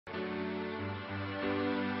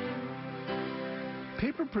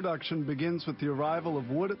Paper production begins with the arrival of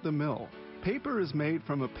wood at the mill. Paper is made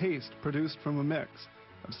from a paste produced from a mix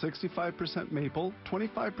of 65% maple,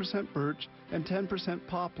 25% birch, and 10%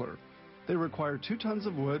 poplar. They require 2 tons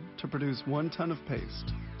of wood to produce 1 ton of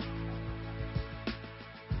paste.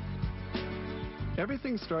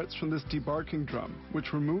 Everything starts from this debarking drum,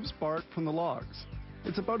 which removes bark from the logs.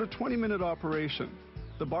 It's about a 20-minute operation.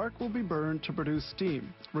 The bark will be burned to produce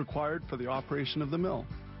steam, required for the operation of the mill.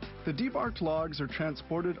 The debarked logs are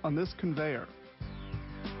transported on this conveyor.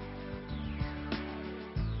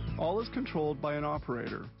 All is controlled by an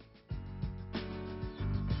operator.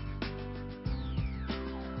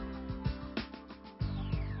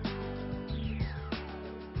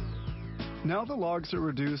 Now the logs are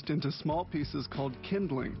reduced into small pieces called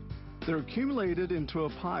kindling. They're accumulated into a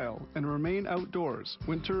pile and remain outdoors,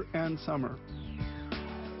 winter and summer.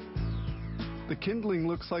 The kindling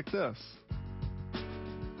looks like this.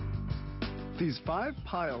 These 5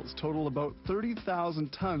 piles total about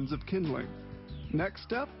 30,000 tons of kindling. Next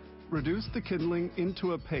step, reduce the kindling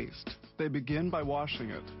into a paste. They begin by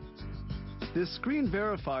washing it. This screen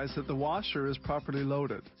verifies that the washer is properly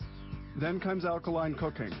loaded. Then comes alkaline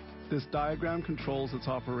cooking. This diagram controls its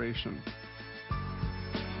operation.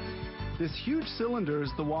 This huge cylinder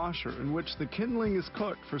is the washer in which the kindling is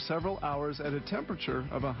cooked for several hours at a temperature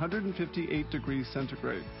of 158 degrees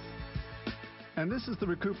centigrade. And this is the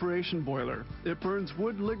recuperation boiler. It burns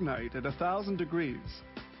wood lignite at 1,000 degrees.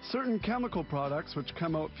 Certain chemical products which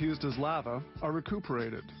come out fused as lava are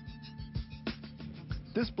recuperated.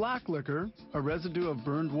 This black liquor, a residue of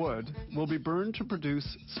burned wood, will be burned to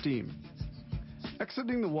produce steam.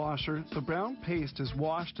 Exiting the washer, the brown paste is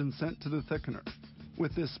washed and sent to the thickener.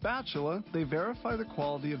 With this spatula, they verify the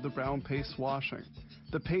quality of the brown paste washing.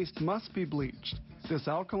 The paste must be bleached. This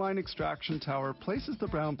alkaline extraction tower places the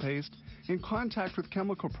brown paste in contact with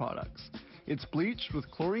chemical products. It's bleached with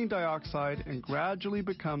chlorine dioxide and gradually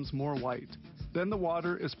becomes more white. Then the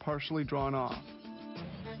water is partially drawn off.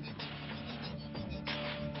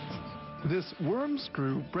 This worm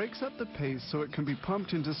screw breaks up the paste so it can be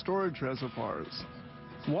pumped into storage reservoirs.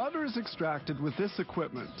 Water is extracted with this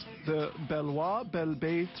equipment, the Bellois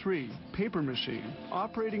Belbet 3 paper machine,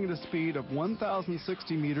 operating at a speed of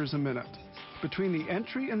 1,060 meters a minute. Between the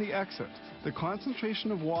entry and the exit, the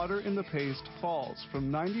concentration of water in the paste falls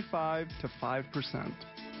from 95 to 5%.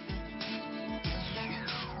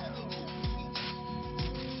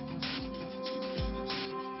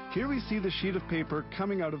 Here we see the sheet of paper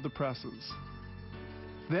coming out of the presses.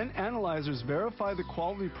 Then analyzers verify the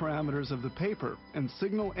quality parameters of the paper and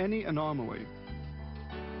signal any anomaly.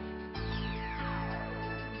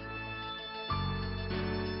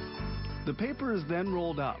 The paper is then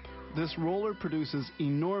rolled up. This roller produces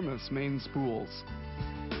enormous main spools.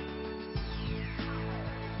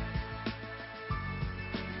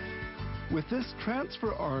 With this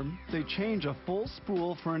transfer arm, they change a full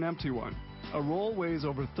spool for an empty one. A roll weighs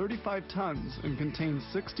over 35 tons and contains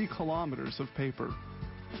 60 kilometers of paper.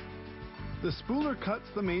 The spooler cuts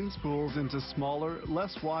the main spools into smaller,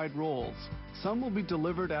 less wide rolls. Some will be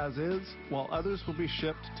delivered as is, while others will be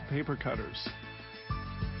shipped to paper cutters.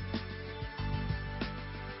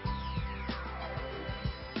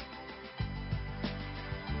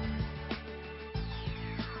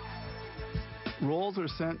 Rolls are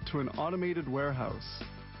sent to an automated warehouse.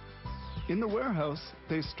 In the warehouse,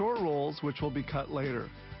 they store rolls which will be cut later.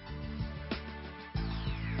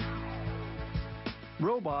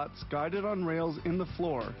 Robots, guided on rails in the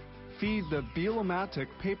floor, feed the Beelomatic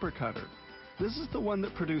paper cutter. This is the one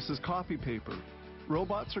that produces copy paper.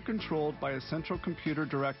 Robots are controlled by a central computer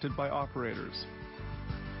directed by operators.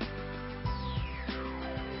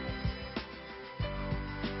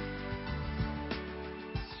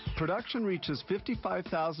 Production reaches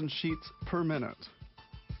 55,000 sheets per minute.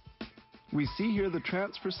 We see here the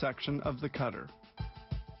transfer section of the cutter.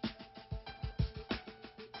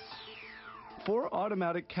 4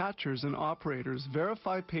 automatic catchers and operators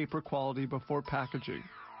verify paper quality before packaging.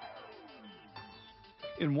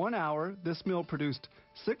 In 1 hour, this mill produced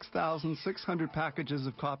 6,600 packages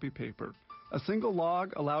of copy paper. A single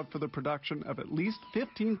log allowed for the production of at least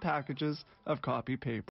 15 packages of copy paper.